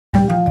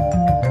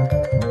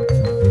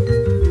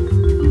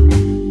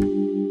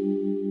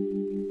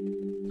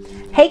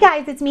Hey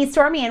guys, it's me,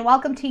 Stormy, and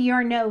welcome to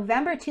your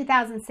November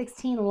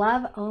 2016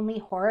 Love Only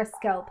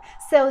Horoscope.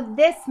 So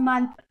this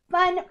month,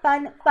 fun,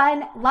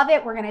 love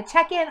it. We're going to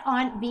check in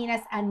on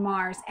Venus and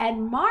Mars.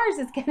 And Mars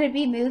is going to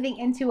be moving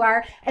into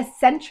our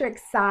eccentric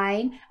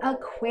sign,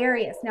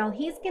 Aquarius. Now,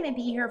 he's going to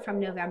be here from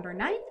November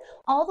 9th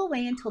all the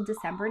way until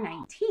December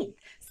 19th.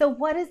 So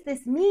what does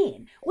this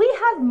mean? We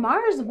have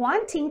Mars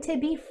wanting to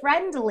be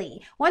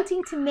friendly,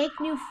 wanting to make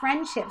new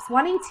friendships,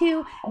 wanting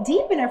to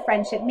deepen a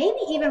friendship, maybe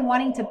even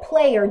wanting to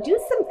play or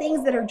do some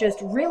things that are just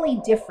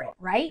really different,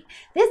 right?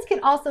 This could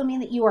also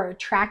mean that you are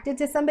attracted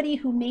to somebody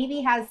who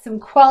maybe has some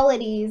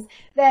qualities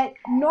that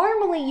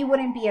normally you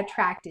wouldn't be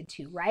attracted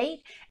to, right?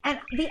 And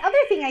the other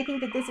thing I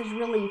think that this is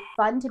really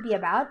fun to be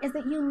about is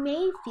that you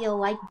may feel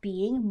like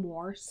being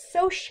more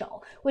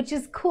social, which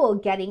is cool.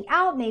 Getting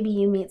out, maybe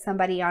you meet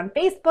somebody on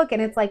Facebook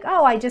and it's like,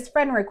 oh, I just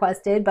friend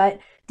requested, but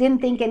didn't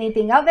think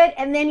anything of it.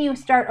 And then you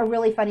start a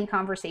really funny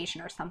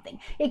conversation or something.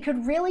 It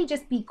could really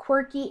just be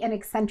quirky and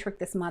eccentric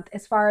this month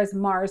as far as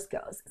Mars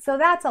goes. So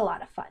that's a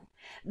lot of fun.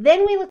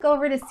 Then we look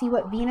over to see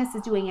what Venus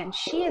is doing, and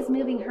she is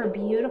moving her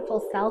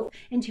beautiful self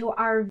into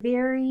our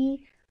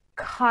very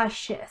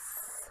cautious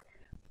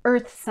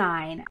earth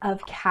sign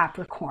of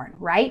Capricorn,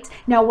 right?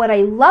 Now, what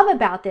I love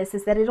about this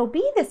is that it'll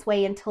be this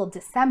way until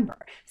December.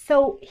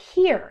 So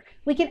here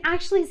we can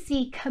actually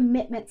see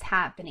commitments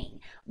happening,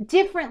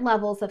 different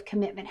levels of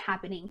commitment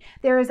happening.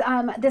 There's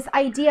this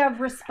idea of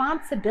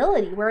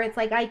responsibility where it's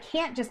like, I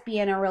can't just be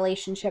in a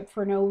relationship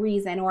for no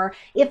reason, or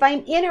if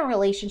I'm in a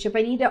relationship,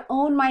 I need to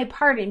own my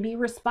part and be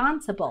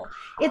responsible.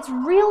 It's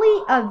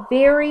really a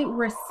very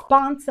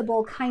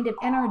responsible kind of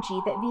energy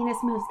that Venus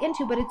moves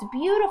into, but it's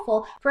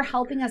beautiful for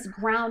helping us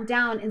ground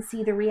down and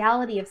see the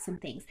reality of some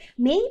things.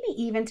 Maybe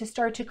even to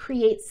start to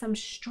create some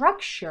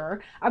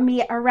structure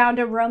around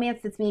a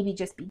romance that's maybe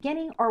just beginning,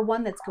 or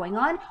one that's going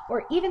on,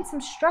 or even some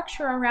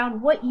structure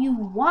around what you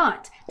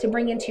want to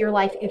bring into your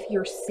life if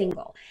you're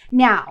single.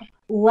 Now,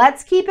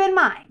 let's keep in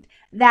mind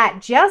that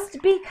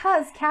just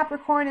because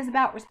Capricorn is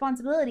about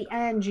responsibility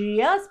and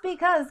just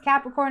because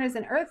Capricorn is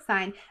an earth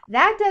sign,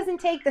 that doesn't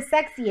take the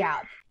sexy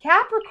out.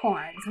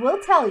 Capricorns will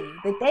tell you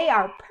that they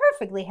are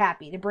perfectly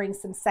happy to bring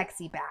some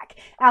sexy back.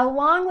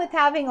 Along with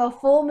having a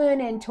full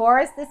moon in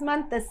Taurus this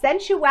month, the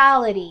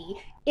sensuality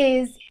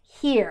is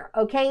here,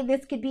 okay?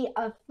 This could be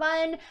a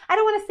fun, I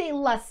don't want to say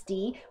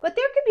lusty, but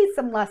there could be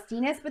some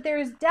lustiness, but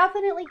there's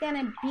definitely going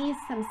to be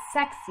some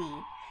sexy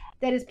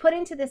that is put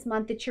into this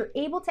month that you're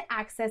able to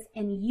access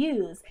and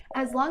use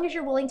as long as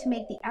you're willing to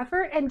make the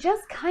effort and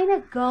just kind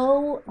of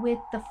go with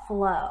the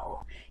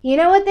flow. You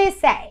know what they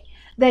say?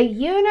 The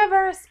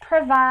universe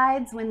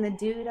provides when the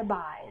dude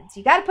abides.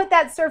 You got to put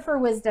that surfer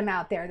wisdom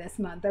out there this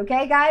month,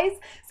 okay, guys?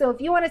 So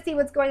if you want to see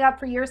what's going up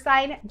for your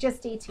sign, just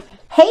stay tuned.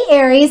 Hey,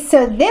 Aries.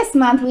 So this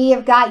month we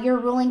have got your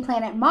ruling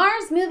planet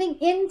Mars moving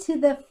into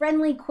the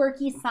friendly,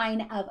 quirky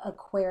sign of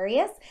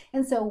Aquarius.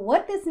 And so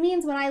what this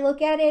means when I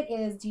look at it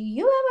is, do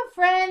you have a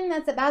friend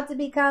that's about to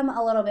become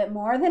a little bit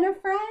more than a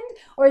friend?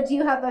 Or do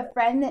you have a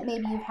friend that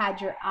maybe you've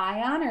had your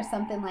eye on or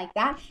something like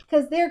that?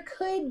 Because there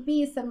could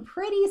be some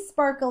pretty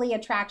sparkly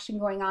attraction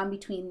going on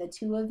between the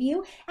two of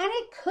you, and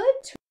it could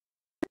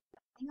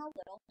turn a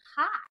little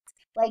hot.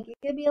 Like it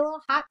could be a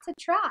little hot to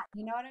trot.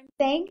 You know what I'm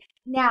saying?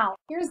 Now,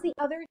 here's the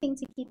other thing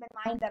to keep in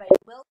mind that I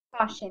will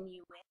caution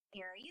you with,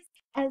 Aries,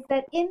 is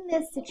that in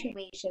this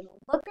situation,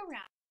 look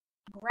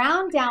around,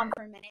 ground down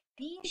for a minute,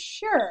 be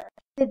sure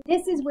that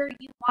this is where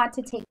you want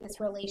to take this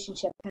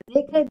relationship,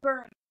 because it could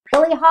burn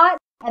really hot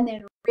and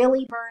then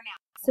really burn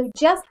out. So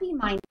just be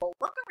mindful,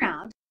 look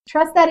around,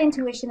 trust that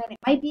intuition, and it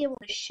might be able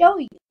to show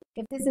you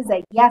if this is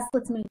a yes,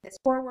 let's move this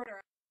forward, or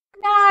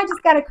nah, I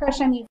just got a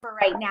crush on you for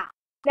right now.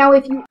 Now,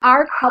 if you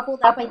are coupled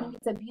up, I think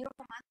it's a beautiful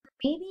month.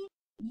 Maybe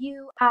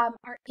you are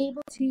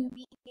able to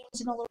be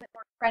engaged in a little bit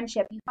more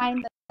friendship. You find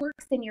the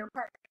quirks in your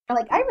partner. You're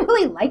like, I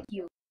really like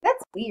you.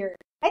 That's weird.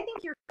 I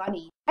think you're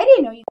funny. I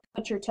didn't know you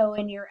could put your toe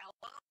in your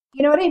elbow.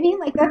 You know what I mean?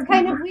 Like, that's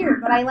kind of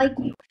weird, but I like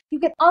you. You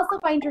could also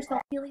find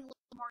yourself feeling a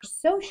little more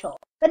social.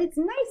 But it's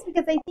nice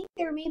because I think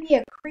there may be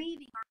a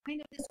craving or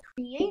kind of this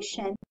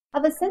creation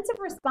of a sense of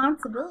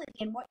responsibility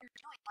in what you're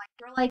doing. Like,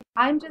 you're like,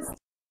 I'm just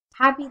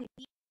happy to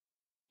be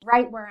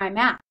right where I'm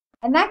at.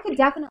 And that could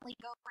definitely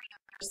go for you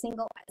if you're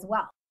single as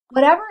well.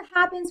 Whatever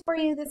happens for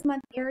you this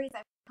month, Aries, I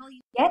will tell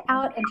you, get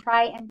out and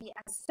try and be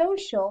as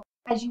social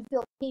as you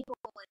feel capable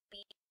of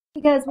being.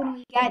 Because when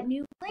we get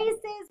new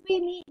places, we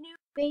meet new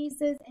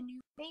faces, and new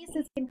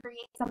faces can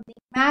create something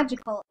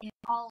magical in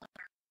all of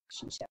our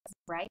relationships,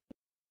 right?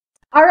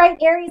 All right,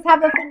 Aries,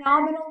 have a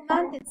phenomenal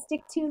month, and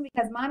stick tuned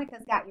because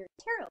Monica's got your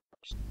tarot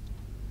question.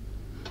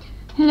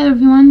 Hello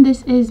everyone,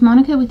 this is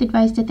Monica with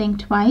Advice to Think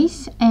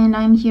Twice, and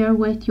I'm here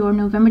with your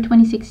November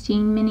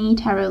 2016 mini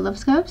tarot love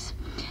scopes.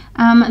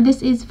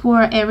 This is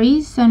for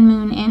Aries, Sun,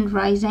 Moon, and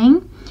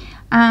Rising.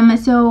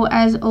 So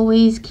as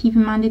always, keep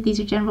in mind that these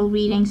are general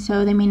readings,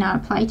 so they may not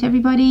apply to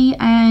everybody,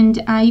 and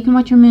you can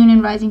watch your Moon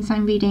and Rising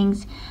sign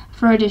readings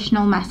for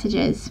additional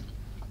messages.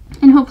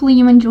 And hopefully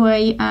you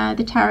enjoy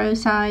the tarot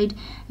side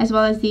as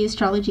well as the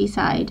astrology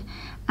side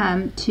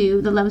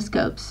to the love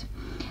scopes.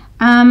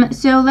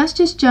 So let's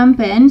just jump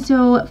in.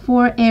 So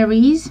for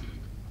Aries,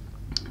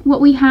 what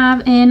we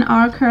have in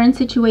our current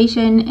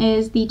situation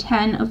is the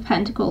 10 of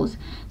Pentacles.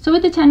 So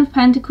with the 10 of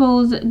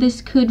Pentacles,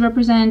 this could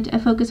represent a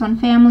focus on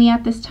family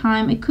at this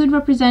time. It could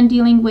represent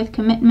dealing with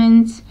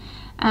commitments,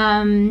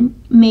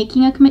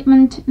 making a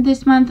commitment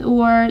this month,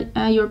 or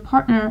your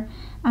partner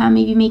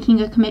maybe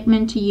making a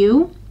commitment to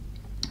you.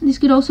 This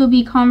could also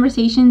be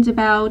conversations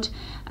about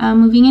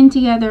moving in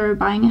together,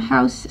 buying a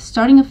house,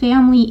 starting a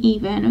family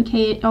even,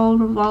 okay? It all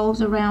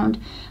revolves around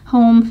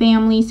home,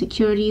 family,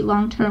 security,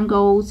 long-term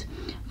goals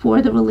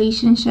for the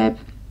relationship.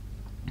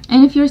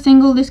 And if you're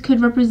single, this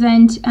could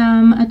represent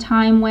a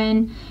time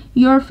when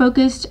you're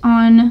focused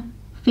on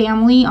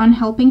family, on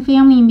helping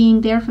family and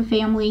being there for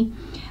family.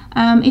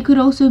 It could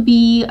also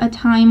be a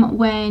time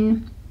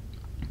when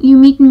you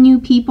meet new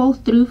people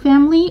through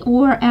family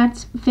or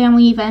at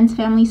family events,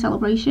 family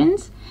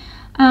celebrations.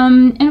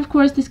 And of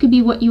course, this could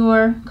be what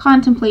you're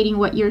contemplating,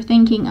 what you're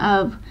thinking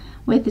of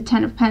with the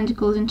 10 of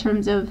Pentacles in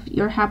terms of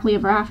your happily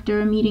ever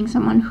after, meeting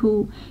someone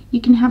who you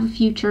can have a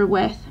future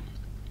with.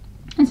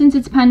 And since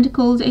it's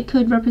Pentacles, it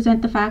could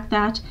represent the fact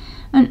that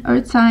an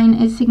earth sign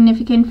is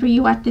significant for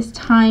you at this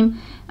time.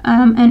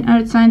 And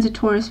earth signs are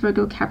Taurus,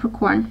 Virgo,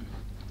 Capricorn.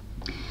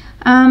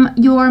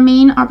 Your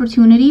main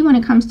opportunity when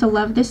it comes to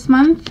love this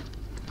month,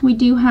 we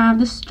do have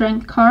the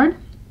Strength card.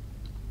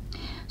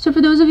 So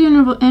for those of you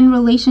in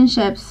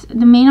relationships,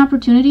 the main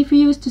opportunity for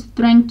you is to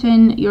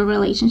strengthen your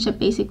relationship,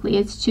 basically.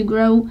 It's to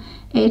grow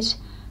it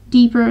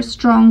deeper,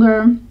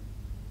 stronger.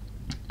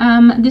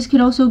 This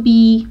could also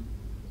be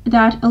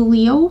that a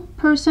Leo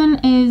person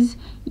is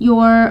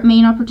your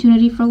main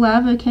opportunity for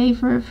love, okay,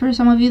 for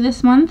some of you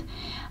this month,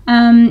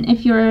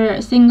 if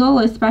you're single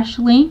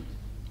especially.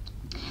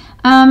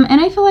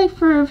 And I feel like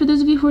for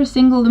those of you who are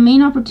single, the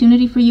main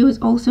opportunity for you is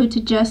also to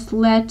just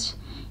let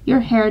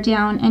your hair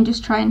down and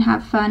just try and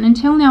have fun.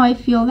 Until now, I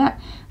feel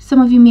that some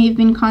of you may have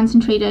been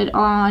concentrating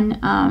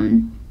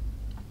on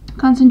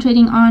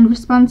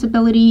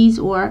responsibilities,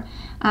 or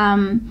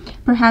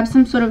perhaps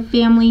some sort of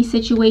family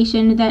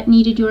situation that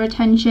needed your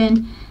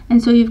attention,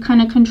 and so you've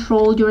kind of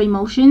controlled your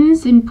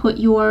emotions and put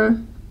your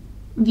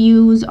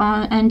views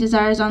on and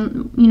desires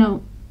on, you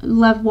know,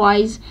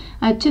 love-wise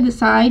to the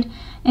side.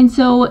 And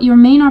so your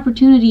main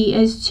opportunity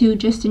is to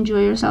just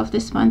enjoy yourself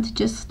this month.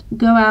 Just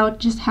go out,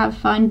 just have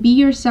fun, be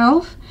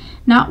yourself,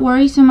 not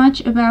worry so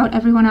much about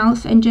everyone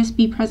else, and just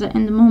be present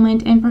in the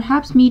moment, and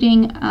perhaps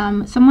meeting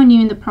someone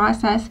new in the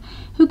process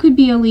who could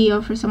be a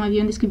Leo for some of you,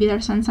 and this could be their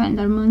sun sign,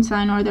 their moon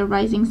sign, or their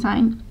rising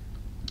sign.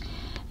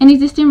 In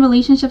existing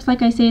relationships,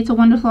 like I say, it's a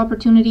wonderful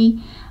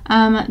opportunity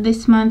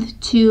this month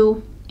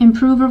to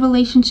improve a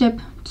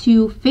relationship,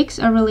 to fix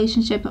a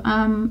relationship,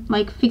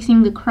 like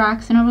fixing the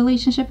cracks in a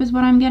relationship is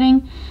what I'm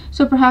getting.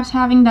 So perhaps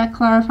having that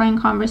clarifying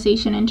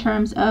conversation in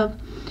terms of,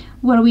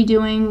 what are we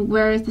doing?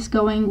 Where is this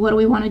going? What do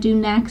we want to do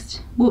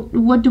next?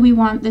 What do we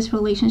want this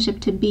relationship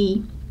to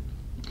be?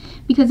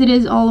 Because it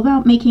is all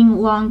about making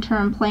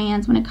long-term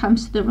plans when it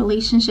comes to the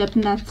relationship,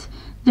 and that's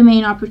the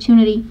main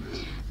opportunity.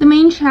 The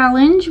main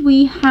challenge,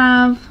 we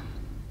have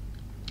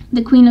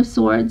the Queen of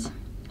Swords.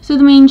 So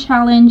the main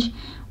challenge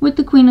with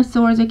the Queen of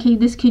Swords, okay,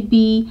 this could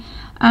be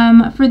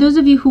for those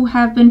of you who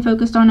have been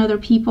focused on other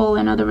people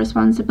and other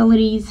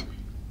responsibilities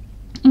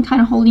and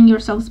kind of holding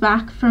yourselves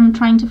back from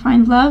trying to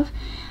find love.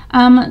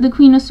 The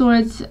Queen of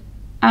Swords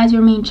as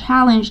your main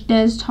challenge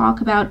does talk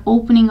about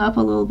opening up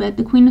a little bit.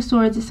 The Queen of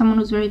Swords is someone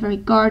who's very, very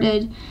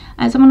guarded,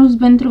 someone who's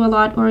been through a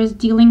lot or is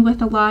dealing with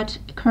a lot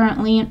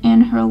currently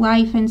in her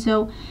life, and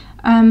so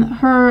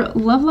her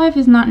love life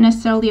is not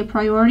necessarily a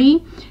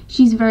priority.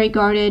 She's very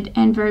guarded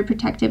and very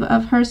protective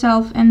of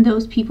herself and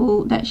those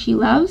people that she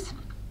loves.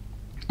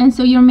 And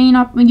so your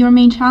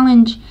main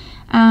challenge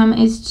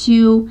is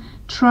to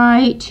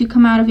try to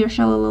come out of your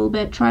shell a little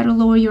bit, try to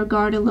lower your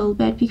guard a little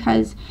bit,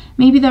 because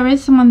maybe there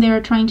is someone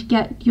there trying to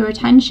get your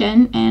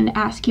attention and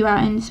ask you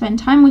out and spend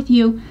time with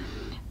you,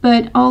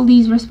 but all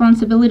these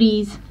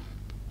responsibilities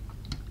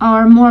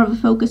are more of a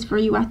focus for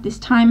you at this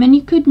time, and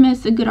you could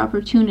miss a good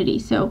opportunity.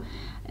 So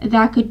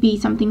that could be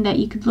something that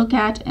you could look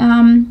at.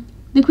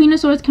 The Queen of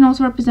Swords can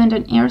also represent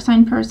an air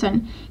sign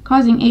person,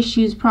 causing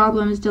issues,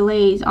 problems,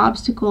 delays,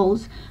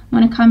 obstacles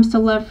when it comes to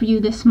love for you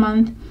this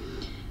month.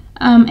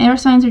 Air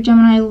signs are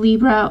Gemini,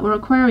 Libra, or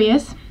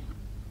Aquarius.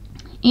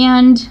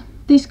 And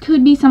this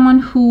could be someone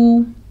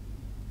who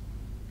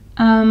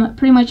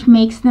pretty much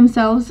makes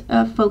themselves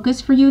a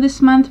focus for you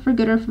this month, for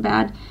good or for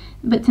bad.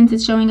 But since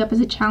it's showing up as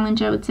a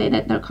challenge, I would say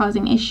that they're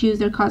causing issues,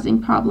 they're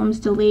causing problems,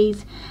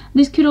 delays.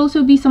 This could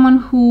also be someone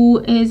who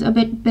is a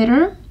bit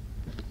bitter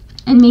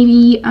and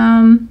maybe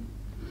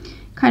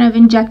kind of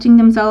injecting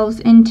themselves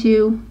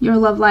into your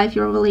love life,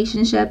 your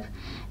relationship.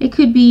 It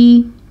could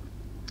be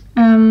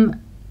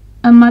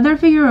a mother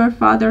figure or a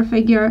father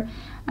figure,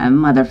 a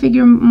mother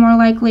figure more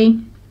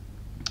likely,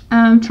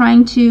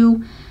 trying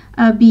to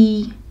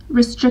be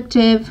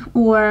restrictive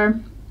or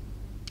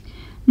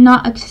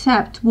not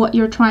accept what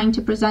you're trying to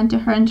present to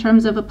her in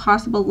terms of a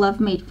possible love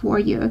mate for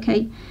you,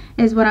 okay,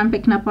 is what I'm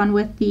picking up on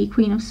with the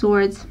Queen of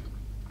Swords.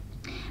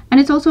 And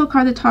it's also a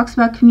card that talks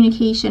about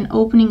communication,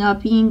 opening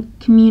up, being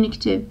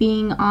communicative,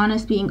 being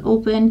honest, being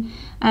open,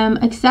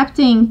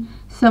 accepting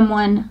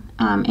someone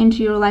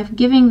into your life,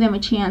 giving them a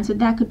chance. So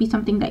that could be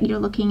something that you're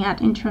looking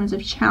at in terms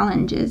of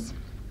challenges.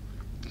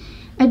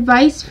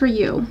 Advice for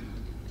you.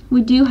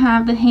 We do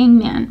have the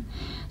Hangman.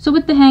 So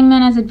with the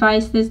Hangman as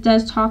advice, this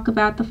does talk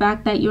about the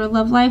fact that your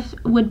love life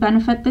would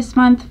benefit this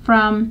month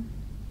from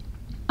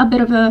a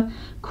bit of a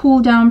cool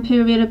down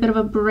period, a bit of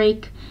a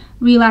break,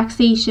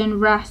 relaxation,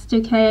 rest.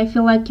 Okay, I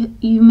feel like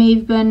you may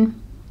have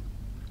been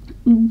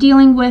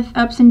dealing with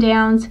ups and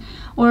downs,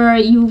 or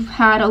you've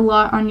had a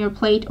lot on your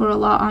plate or a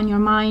lot on your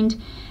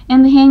mind,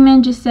 and the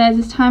Hangman just says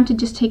it's time to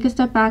just take a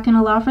step back and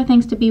allow for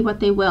things to be what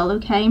they will.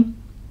 Okay,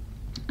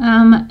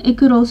 it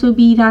could also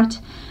be that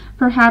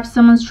perhaps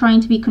someone's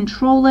trying to be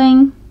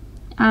controlling,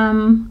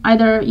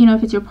 either, you know,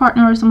 if it's your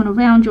partner or someone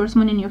around you or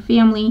someone in your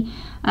family,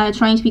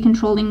 trying to be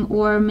controlling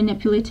or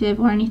manipulative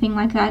or anything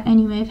like that,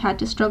 and you may have had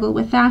to struggle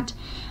with that.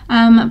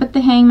 But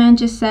the Hangman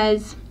just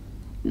says,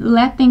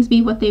 let things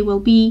be what they will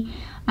be.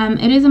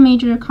 It is a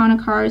major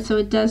arcana card, so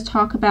it does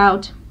talk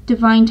about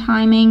divine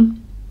timing,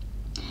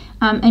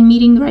 and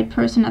meeting the right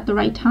person at the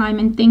right time,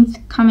 and things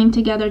coming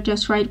together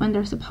just right when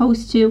they're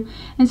supposed to.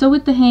 And so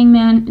with the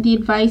Hangman, the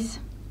advice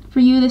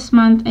for you this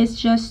month is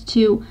just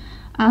to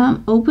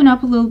open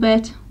up a little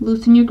bit,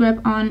 loosen your grip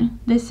on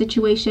this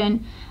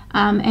situation,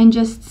 and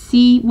just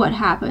see what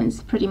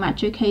happens, pretty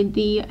much. Okay,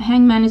 the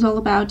Hangman is all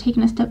about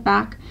taking a step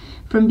back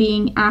from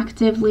being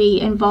actively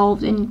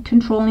involved in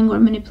controlling or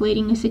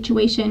manipulating a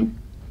situation,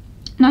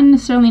 not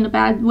necessarily in a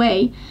bad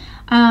way,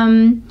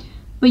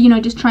 but, you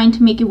know, just trying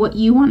to make it what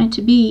you want it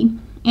to be,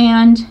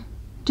 and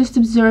just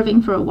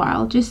observing for a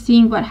while, just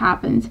seeing what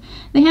happens.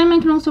 The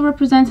Hangman can also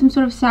represent some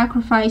sort of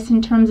sacrifice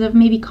in terms of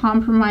maybe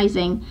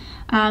compromising,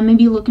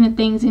 maybe looking at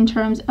things in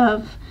terms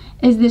of,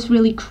 is this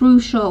really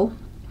crucial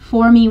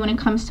for me when it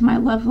comes to my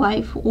love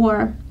life,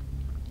 or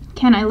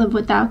can I live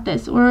without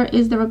this, or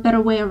is there a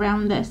better way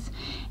around this?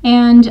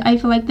 And I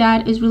feel like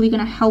that is really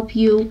going to help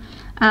you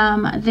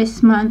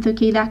this month.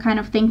 Okay, that kind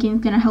of thinking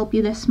is going to help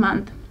you this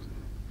month.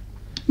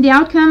 The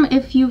outcome,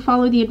 if you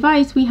follow the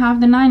advice, we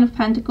have the Nine of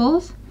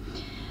Pentacles.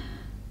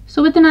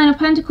 So with the Nine of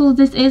Pentacles,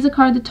 this is a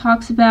card that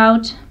talks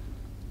about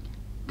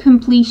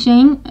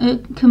completion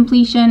and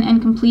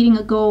completing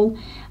a goal.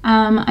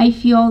 I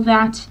feel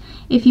that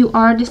if you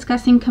are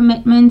discussing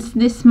commitments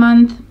this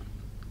month,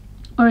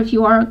 or if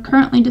you are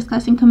currently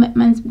discussing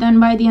commitments, then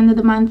by the end of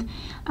the month,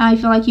 I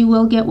feel like you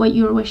will get what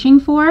you're wishing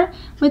for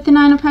with the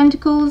Nine of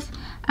Pentacles.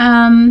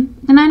 The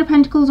Nine of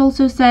Pentacles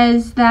also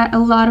says that a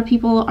lot of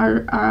people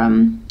are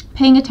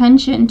paying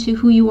attention to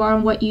who you are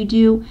and what you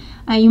do.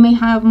 You may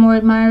have more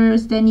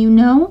admirers than you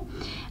know,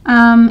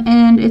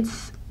 and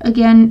it's,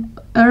 again,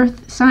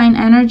 earth sign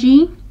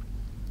energy.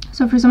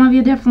 So for some of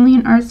you, definitely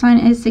an earth sign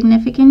is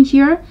significant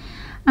here.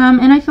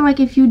 And I feel like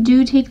if you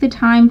do take the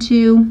time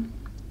to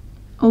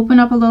open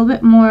up a little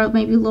bit more,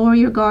 maybe lower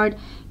your guard,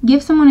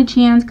 give someone a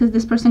chance, because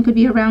this person could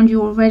be around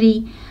you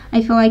already.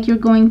 I feel like you're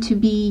going to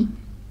be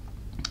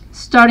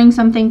starting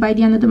something by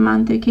the end of the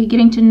month. Okay,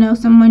 getting to know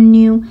someone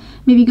new,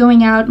 maybe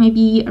going out,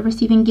 maybe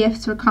receiving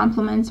gifts or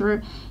compliments,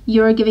 or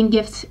you're giving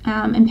gifts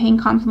and paying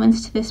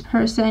compliments to this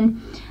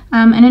person.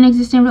 And in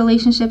existing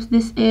relationships,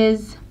 this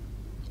is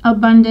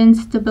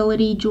abundance,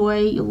 stability,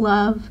 joy,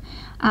 love,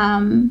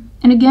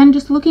 and again,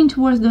 just looking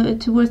towards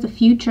the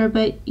future.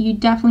 But you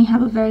definitely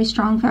have a very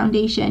strong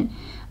foundation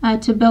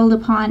to build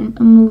upon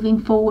moving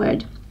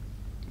forward.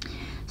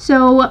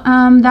 So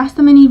that's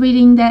the mini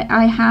reading that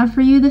I have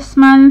for you this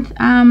month.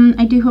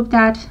 I do hope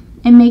that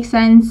it makes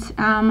sense.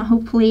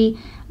 Hopefully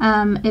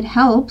it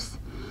helps.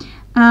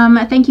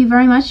 Thank you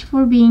very much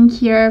for being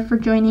here, for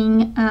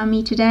joining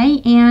me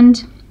today,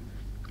 and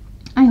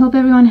I hope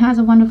everyone has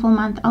a wonderful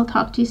month. I'll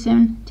talk to you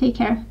soon. Take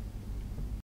care.